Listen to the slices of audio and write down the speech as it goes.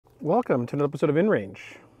Welcome to another episode of InRange.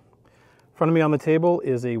 In front of me on the table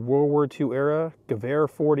is a World War II era Gewehr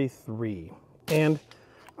 43. And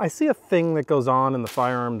I see a thing that goes on in the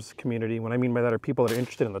firearms community. What I mean by that are people that are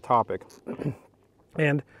interested in the topic.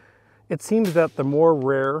 And it seems that the more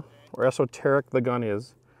rare or esoteric the gun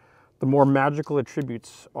is, the more magical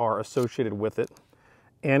attributes are associated with it.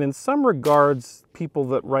 And in some regards, people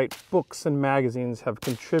that write books and magazines have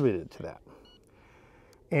contributed to that.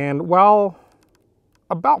 And while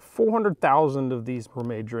about 400,000 of these were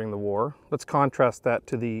made during the war, let's contrast that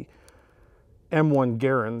to the M1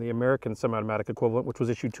 Garand, the American semi-automatic equivalent, which was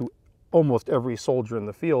issued to almost every soldier in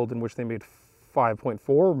the field, in which they made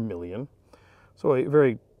 5.4 million. So a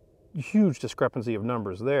very huge discrepancy of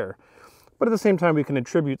numbers there. But at the same time, we can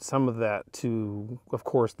attribute some of that to, of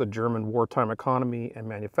course, the German wartime economy and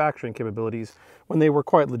manufacturing capabilities when they were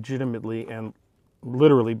quite legitimately and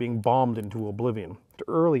literally being bombed into oblivion.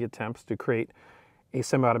 Early attempts to create a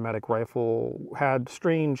semi-automatic rifle had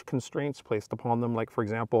strange constraints placed upon them, like, for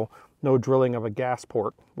example, no drilling of a gas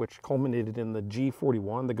port, which culminated in the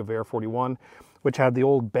G41, the Gewehr 41, which had the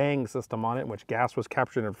old bang system on it, in which gas was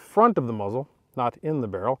captured in front of the muzzle, not in the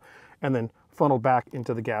barrel, and then funneled back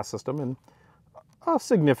into the gas system, and a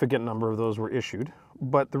significant number of those were issued.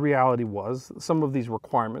 But the reality was some of these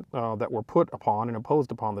requirements that were put upon and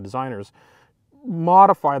imposed upon the designers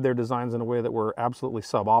modified their designs in a way that were absolutely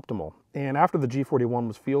suboptimal. And after the G41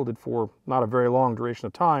 was fielded for not a very long duration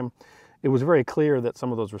of time, it was very clear that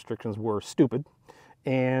some of those restrictions were stupid,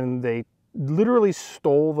 and they literally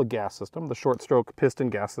stole the gas system, the short stroke piston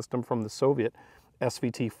gas system from the Soviet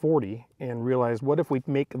SVT-40, and realized, what if we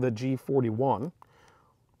make the G41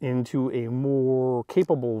 into a more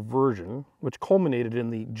capable version, which culminated in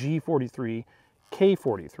the G43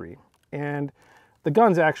 K43. And the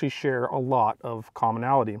guns actually share a lot of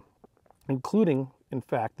commonality, including, in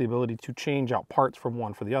fact, the ability to change out parts from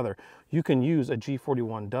one for the other. You can use a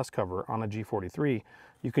G41 dust cover on a G43.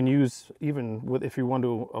 You can use, even with, if you want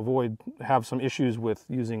to have some issues with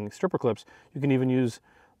using stripper clips, you can even use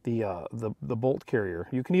the bolt carrier.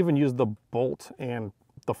 You can even use the bolt and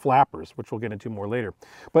the flappers, which we'll get into more later.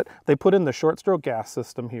 But they put in the short stroke gas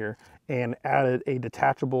system here and added a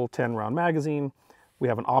detachable 10-round magazine. We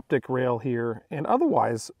have an optic rail here, and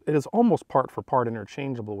otherwise it is almost part for part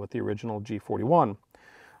interchangeable with the original G41.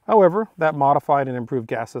 However, that modified and improved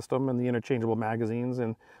gas system and the interchangeable magazines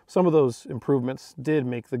and some of those improvements did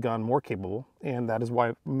make the gun more capable, and that is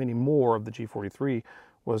why many more of the G43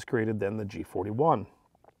 was created than the G41.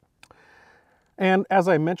 And as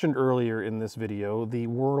I mentioned earlier in this video, the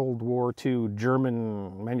World War II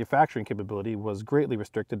German manufacturing capability was greatly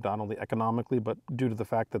restricted, not only economically, but due to the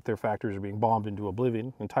fact that their factories were being bombed into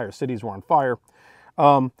oblivion. Entire cities were on fire.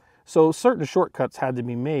 So certain shortcuts had to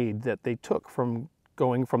be made that they took from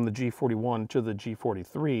going from the G41 to the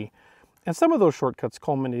G43. And some of those shortcuts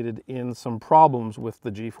culminated in some problems with the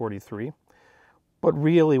G43. But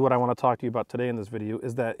really what I want to talk to you about today in this video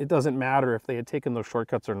is that it doesn't matter if they had taken those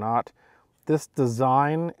shortcuts or not. This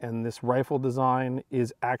design and this rifle design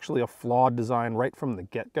is actually a flawed design right from the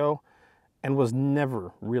get-go and was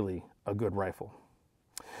never really a good rifle.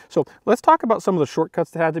 So let's talk about some of the shortcuts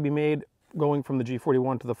that had to be made going from the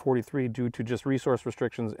G41 to the 43 due to just resource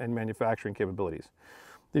restrictions and manufacturing capabilities.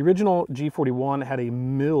 The original G41 had a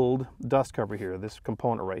milled dust cover here, this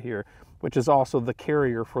component right here, which is also the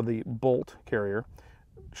carrier for the bolt carrier,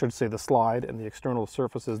 should say the slide and the external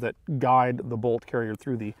surfaces that guide the bolt carrier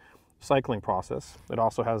through the cycling process. It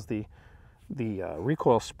also has the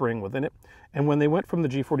recoil spring within it. And when they went from the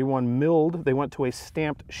G41 milled, they went to a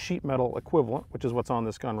stamped sheet metal equivalent, which is what's on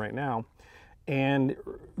this gun right now. And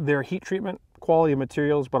their heat treatment, quality of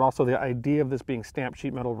materials, but also the idea of this being stamped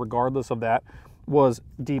sheet metal, regardless of that, was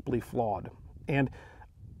deeply flawed. And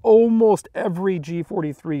almost every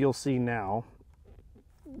G43 you'll see now,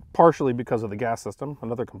 partially because of the gas system,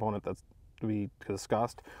 another component that's to be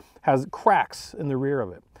discussed, has cracks in the rear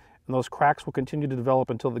of it. And those cracks will continue to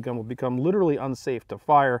develop until the gun will become literally unsafe to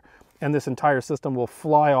fire, and this entire system will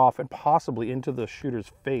fly off and possibly into the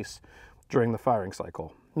shooter's face during the firing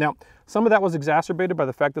cycle. Now, some of that was exacerbated by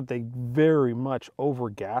the fact that they very much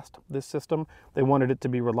overgassed this system. They wanted it to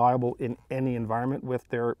be reliable in any environment with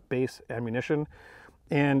their base ammunition,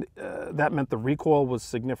 and that meant the recoil was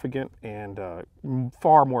significant and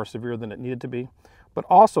far more severe than it needed to be, but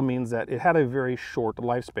also means that it had a very short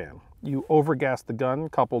lifespan. You overgas the gun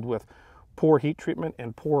coupled with poor heat treatment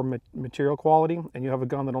and poor material quality, and you have a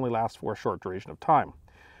gun that only lasts for a short duration of time.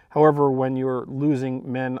 However, when you're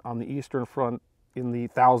losing men on the Eastern Front in the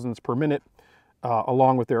thousands per minute,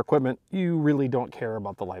 along with their equipment, you really don't care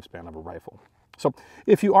about the lifespan of a rifle. So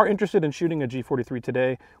if you are interested in shooting a G43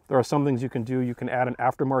 today, there are some things you can do. You can add an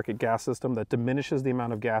aftermarket gas system that diminishes the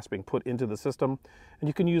amount of gas being put into the system, and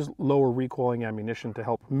you can use lower recoiling ammunition to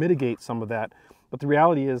help mitigate some of that. But the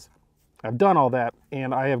reality is, I've done all that,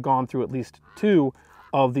 and I have gone through at least 2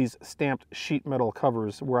 of these stamped sheet metal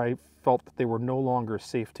covers where I felt that they were no longer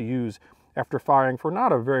safe to use after firing for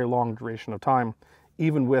not a very long duration of time,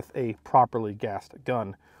 even with a properly gassed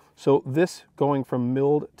gun. So this going from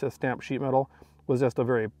milled to stamped sheet metal was just a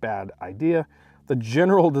very bad idea. The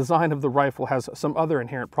general design of the rifle has some other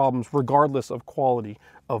inherent problems regardless of quality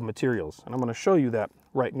of materials, and I'm going to show you that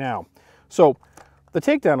right now. So the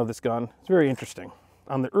takedown of this gun is very interesting.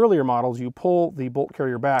 On the earlier models, you pull the bolt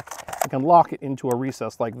carrier back and can lock it into a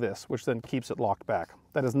recess like this, which then keeps it locked back.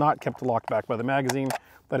 That is not kept locked back by the magazine.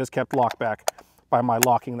 That is kept locked back by my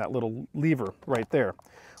locking that little lever right there.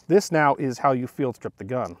 This now is how you field strip the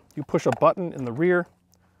gun. You push a button in the rear,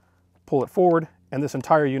 pull it forward, and this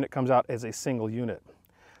entire unit comes out as a single unit.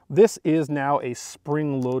 This is now a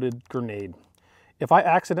spring-loaded grenade. If I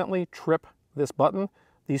accidentally trip this button,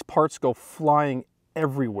 these parts go flying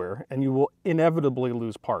everywhere, and you will inevitably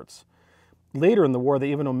lose parts. Later in the war,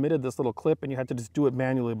 they even omitted this little clip, and you had to just do it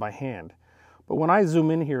manually by hand. But when I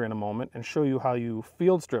zoom in here in a moment and show you how you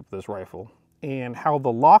field strip this rifle and how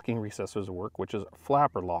the locking recessors work, which is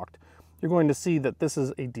flapper locked, you're going to see that this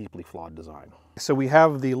is a deeply flawed design. So we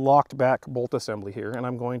have the locked back bolt assembly here, and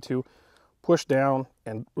I'm going to push down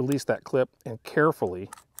and release that clip and carefully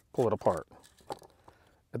pull it apart.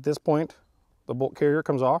 At this point, the bolt carrier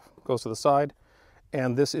comes off, goes to the side,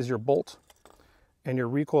 and this is your bolt, and your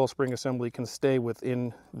recoil spring assembly can stay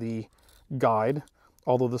within the guide,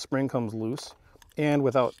 although the spring comes loose, and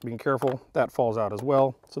without being careful, that falls out as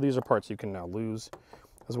well. So these are parts you can now lose,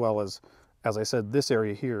 as well as I said, this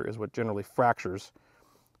area here is what generally fractures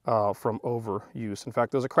from overuse. In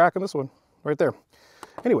fact, there's a crack in this one right there.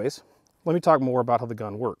 Anyways, let me talk more about how the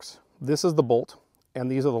gun works. This is the bolt, and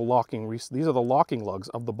these are the locking lugs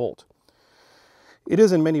of the bolt. It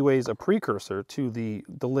is in many ways a precursor to the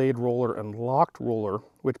delayed roller and locked roller,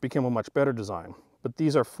 which became a much better design. But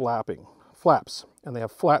these are flaps, and they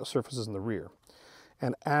have flat surfaces in the rear.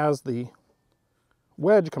 And as the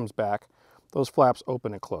wedge comes back, those flaps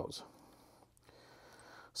open and close.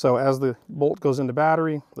 So as the bolt goes into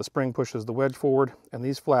battery, the spring pushes the wedge forward, and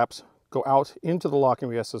these flaps go out into the locking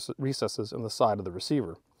recesses in the side of the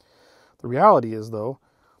receiver. The reality is, though,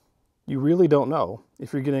 you really don't know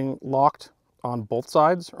if you're getting locked on both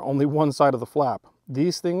sides or only one side of the flap.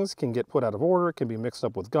 These things can get put out of order, can be mixed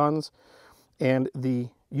up with guns, and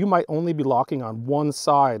you might only be locking on one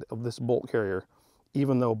side of this bolt carrier,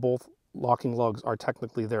 even though both locking lugs are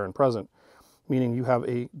technically there and present, meaning you have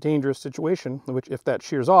a dangerous situation in which if that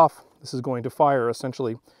shears off, this is going to fire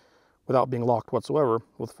essentially without being locked whatsoever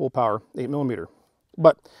with full power 8mm.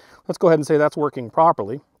 But let's go ahead and say that's working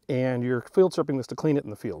properly, and you're field stripping this to clean it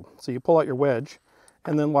in the field. So you pull out your wedge,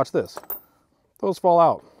 and then watch this. Those fall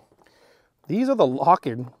out. These are the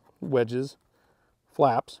locking wedges,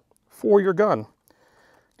 flaps, for your gun.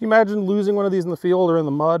 Can you imagine losing one of these in the field or in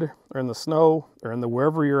the mud or in the snow or in the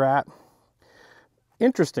wherever you're at?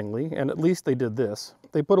 Interestingly, and at least they did this,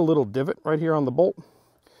 they put a little divot right here on the bolt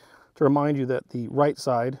to remind you that the right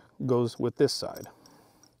side goes with this side.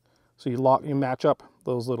 So you match up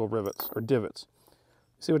those little rivets or divots.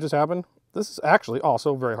 See what just happened? This is actually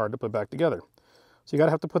also very hard to put back together. So you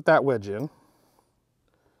have to put that wedge in.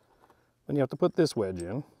 Then you have to put this wedge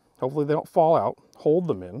in. Hopefully they don't fall out. Hold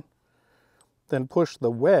them in. Then push the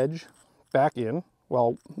wedge back in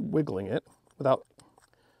while wiggling it without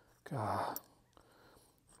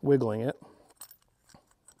wiggling it.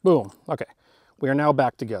 Boom. Okay. We are now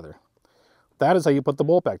back together. That is how you put the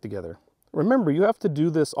bolt back together. Remember, you have to do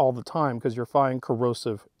this all the time because you're firing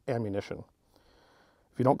corrosive ammunition.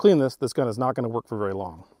 If you don't clean this, this gun is not going to work for very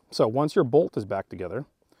long. So once your bolt is back together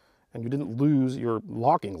and you didn't lose your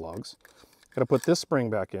locking lugs, you got to put this spring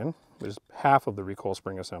back in, which is half of the recoil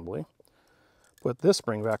spring assembly. Put this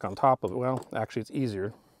spring back on top of it. Well, actually it's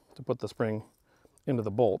easier to put the spring into the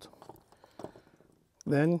bolt.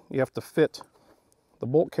 Then you have to fit the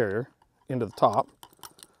bolt carrier into the top.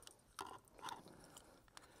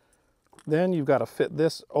 Then you've got to fit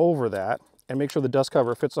this over that and make sure the dust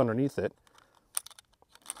cover fits underneath it.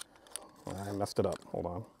 I messed it up. Hold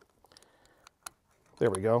on. There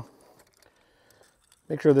we go.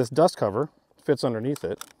 Make sure this dust cover fits underneath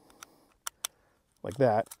it like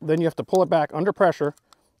that. Then you have to pull it back under pressure.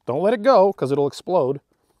 Don't let it go because it'll explode.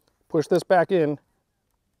 Push this back in,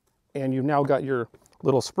 and you've now got your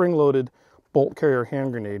little spring-loaded bolt carrier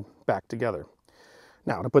hand grenade back together.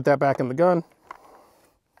 Now to put that back in the gun,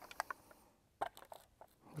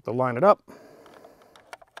 have to line it up.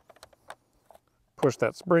 push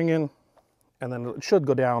that spring in, and then it should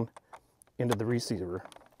go down into the receiver.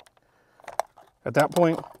 At that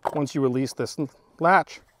point, once you release this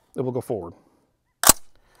latch, it will go forward.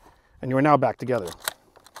 And you are now back together.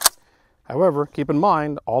 However, keep in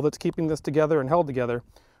mind, all that's keeping this together and held together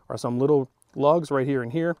are some little lugs right here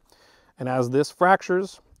and here. And as this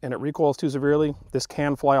fractures and it recoils too severely, this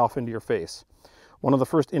can fly off into your face. One of the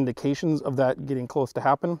first indications of that being close to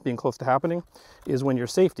happening, is when your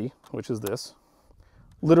safety, which is this,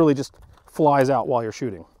 literally just flies out while you're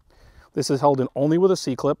shooting. This is held in only with a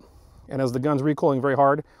C-clip, and as the gun's recoiling very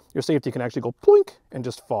hard, your safety can actually go plink and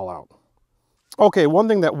just fall out. Okay, one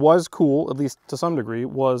thing that was cool, at least to some degree,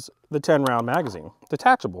 was the 10-round magazine.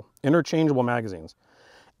 Detachable, interchangeable magazines.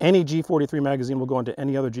 Any G43 magazine will go into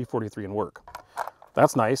any other G43 and work.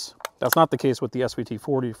 That's nice. That's not the case with the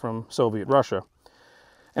SVT-40 from Soviet Russia.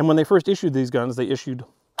 And when they first issued these guns, they issued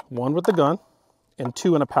one with the gun and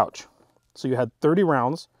 2 in a pouch. So you had 30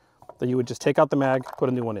 rounds that you would just take out the mag, put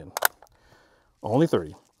a new one in. Only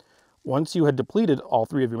 30. Once you had depleted all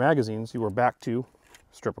 3 of your magazines, you were back to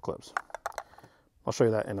stripper clips. I'll show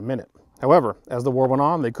you that in a minute. However, as the war went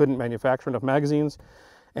on, they couldn't manufacture enough magazines,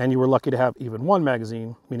 and you were lucky to have even 1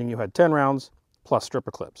 magazine, meaning you had 10 rounds plus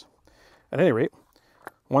stripper clips. At any rate,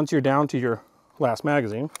 once you're down to your last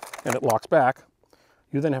magazine and it locks back,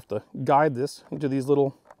 you then have to guide this into these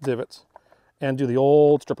little divots and do the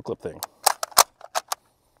old stripper clip thing.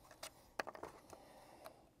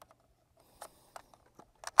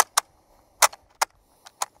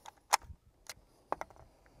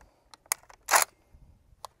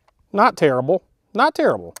 Not terrible, not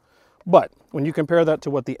terrible. But when you compare that to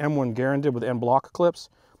what the M1 Garand did with M block clips,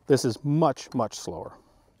 this is much, much slower.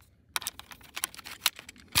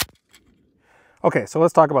 Okay, so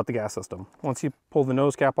let's talk about the gas system. Once you pull the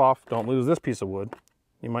nose cap off, don't lose this piece of wood.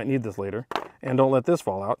 You might need this later. And don't let this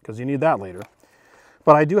fall out, because you need that later.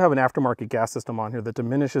 But I do have an aftermarket gas system on here that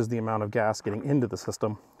diminishes the amount of gas getting into the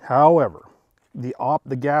system. However, the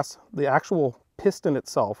actual piston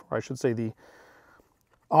itself, or I should say the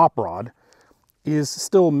op rod, is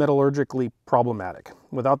still metallurgically problematic.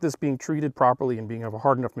 Without this being treated properly and being of a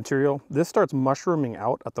hard enough material, this starts mushrooming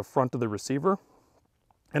out at the front of the receiver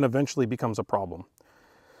and eventually becomes a problem.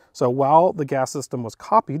 So while the gas system was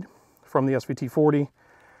copied from the SVT-40,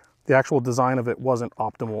 the actual design of it wasn't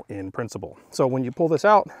optimal in principle. So when you pull this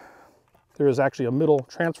out, there is actually a middle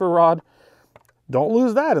transfer rod. Don't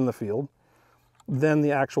lose that in the field. Then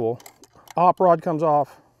the actual op rod comes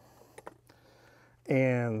off,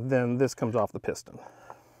 and then this comes off the piston.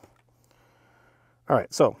 All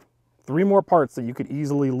right, so 3 more parts that you could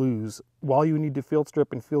easily lose while you need to field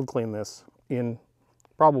strip and field clean this in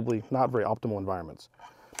probably not very optimal environments.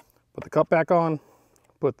 Put the cup back on,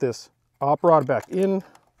 put this op rod back in,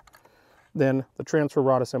 then the transfer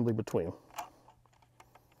rod assembly between.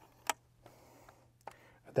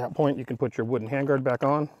 At that point, you can put your wooden handguard back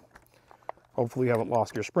on. Hopefully you haven't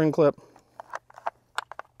lost your spring clip.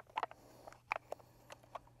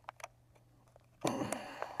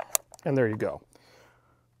 And there you go.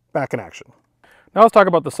 Back in action. Now let's talk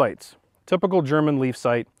about the sights. Typical German leaf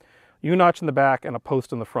sight, U-notch in the back and a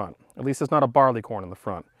post in the front. At least it's not a barleycorn in the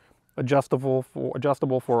front. Adjustable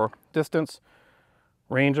for distance.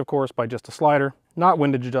 Range, of course, by just a slider. Not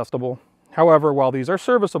windage adjustable. However, while these are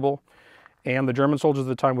serviceable, and the German soldiers at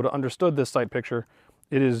the time would have understood this sight picture,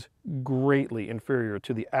 it is greatly inferior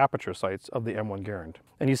to the aperture sights of the M1 Garand.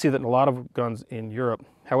 And you see that in a lot of guns in Europe.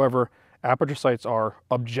 However, aperture sights are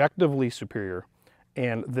objectively superior,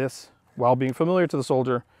 and this, while being familiar to the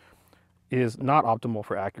soldier, is not optimal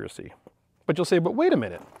for accuracy. But you'll say, but wait a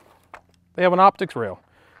minute, they have an optics rail,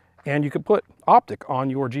 and you could put optic on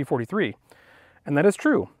your G43, and that is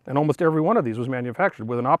true, and almost every one of these was manufactured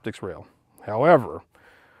with an optics rail. However,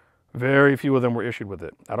 very few of them were issued with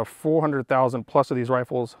it. Out of 400,000 plus of these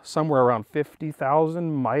rifles, somewhere around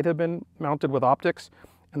 50,000 might have been mounted with optics,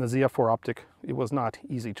 and the ZF4 optic, it was not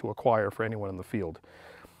easy to acquire for anyone in the field.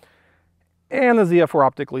 And the ZF4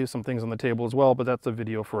 optic leaves some things on the table as well, but that's a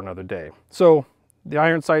video for another day. So the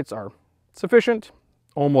iron sights are sufficient.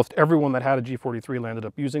 Almost everyone that had a G43 landed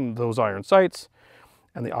up using those iron sights,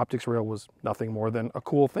 and the optics rail was nothing more than a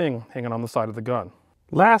cool thing hanging on the side of the gun.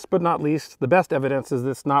 Last but not least, the best evidence is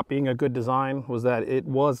this not being a good design was that it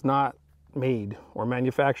was not made or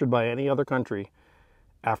manufactured by any other country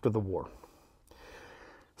after the war.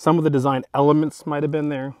 Some of the design elements might have been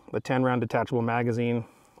there. The 10-round detachable magazine,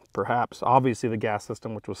 perhaps. Obviously the gas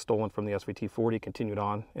system, which was stolen from the SVT-40, continued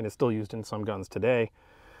on and is still used in some guns today.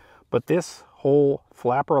 But this whole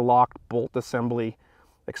flapper locked bolt assembly,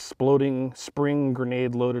 exploding spring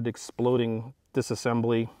grenade loaded exploding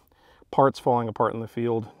disassembly, parts falling apart in the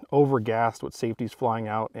field, over-gassed with safeties flying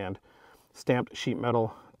out, and stamped sheet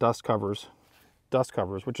metal dust covers,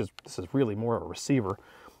 which is, this is really more of a receiver,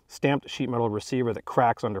 stamped sheet metal receiver that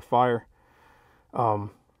cracks under fire,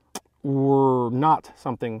 were not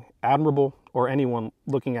something admirable or anyone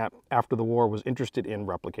looking at after the war was interested in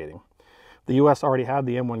replicating. The US already had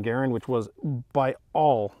the M1 Garand, which was by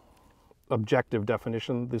all objective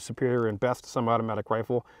definition the superior and best semi-automatic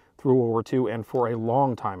rifle through World War II and for a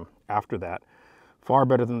long time after that. Far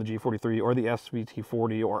better than the G43 or the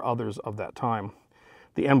SVT-40 or others of that time.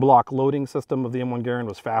 The en-bloc loading system of the M1 Garand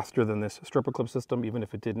was faster than this stripper clip system, even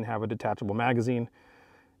if it didn't have a detachable magazine.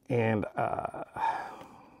 And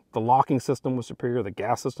the locking system was superior, the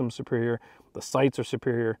gas system was superior, the sights are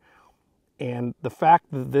superior. And the fact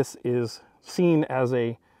that this is seen as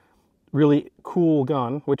a really cool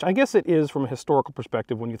gun, which I guess it is from a historical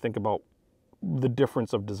perspective when you think about the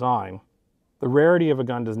difference of design. The rarity of a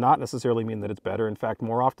gun does not necessarily mean that it's better. In fact,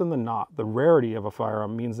 more often than not, the rarity of a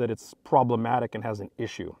firearm means that it's problematic and has an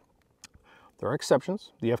issue. There are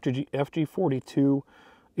exceptions. The FG42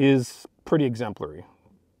 is pretty exemplary,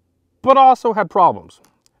 but also had problems.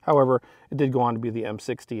 However, it did go on to be the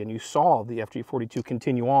M60, and you saw the FG42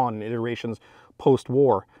 continue on in iterations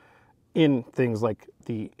post-war in things like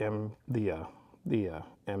the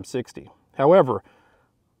M60. However,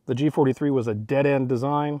 the G43 was a dead-end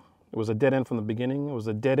design. It was a dead end from the beginning. It was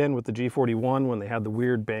a dead end with the G41 when they had the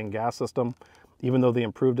weird bang gas system. Even though they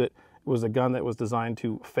improved it, it was a gun that was designed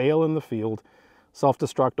to fail in the field,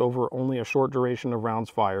 self-destruct over only a short duration of rounds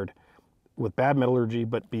fired, with bad metallurgy,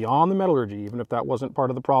 but beyond the metallurgy, even if that wasn't part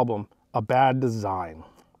of the problem, a bad design.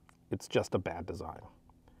 It's just a bad design.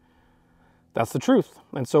 That's the truth.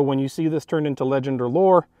 And so when you see this turned into legend or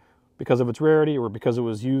lore because of its rarity or because it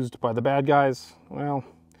was used by the bad guys, well,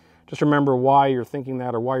 just remember why you're thinking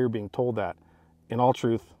that or why you're being told that. In all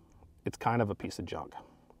truth, it's kind of a piece of junk.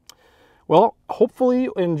 Well, hopefully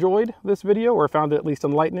you enjoyed this video or found it at least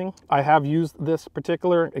enlightening. I have used this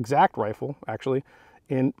particular exact rifle, actually,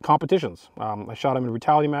 in competitions. I shot them in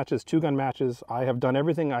brutality matches, two-gun matches. I have done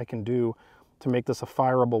everything I can do to make this a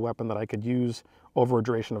fireable weapon that I could use over a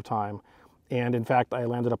duration of time. And in fact, I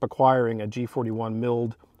landed up acquiring a G41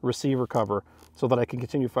 milled receiver cover so that I can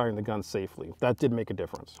continue firing the gun safely. That did make a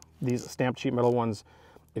difference. These stamped sheet metal ones,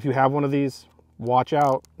 if you have one of these, watch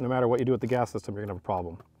out. No matter what you do with the gas system, you're gonna have a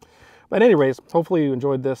problem. But anyways, hopefully you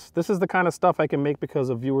enjoyed this. This is the kind of stuff I can make because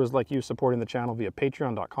of viewers like you supporting the channel via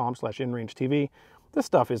patreon.com/InRangeTV. This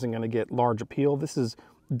stuff isn't gonna get large appeal. This is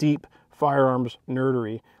deep firearms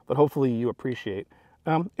nerdery that hopefully you appreciate.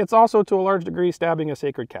 It's also to a large degree stabbing a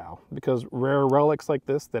sacred cow, because rare relics like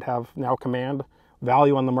this that have now command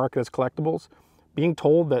value on the market as collectibles, being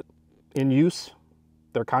told that in use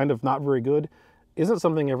they're kind of not very good isn't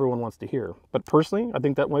something everyone wants to hear. But personally, I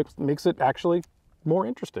think that makes it actually more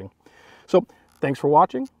interesting. So thanks for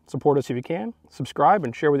watching. Support us if you can. Subscribe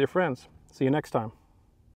and share with your friends. See you next time.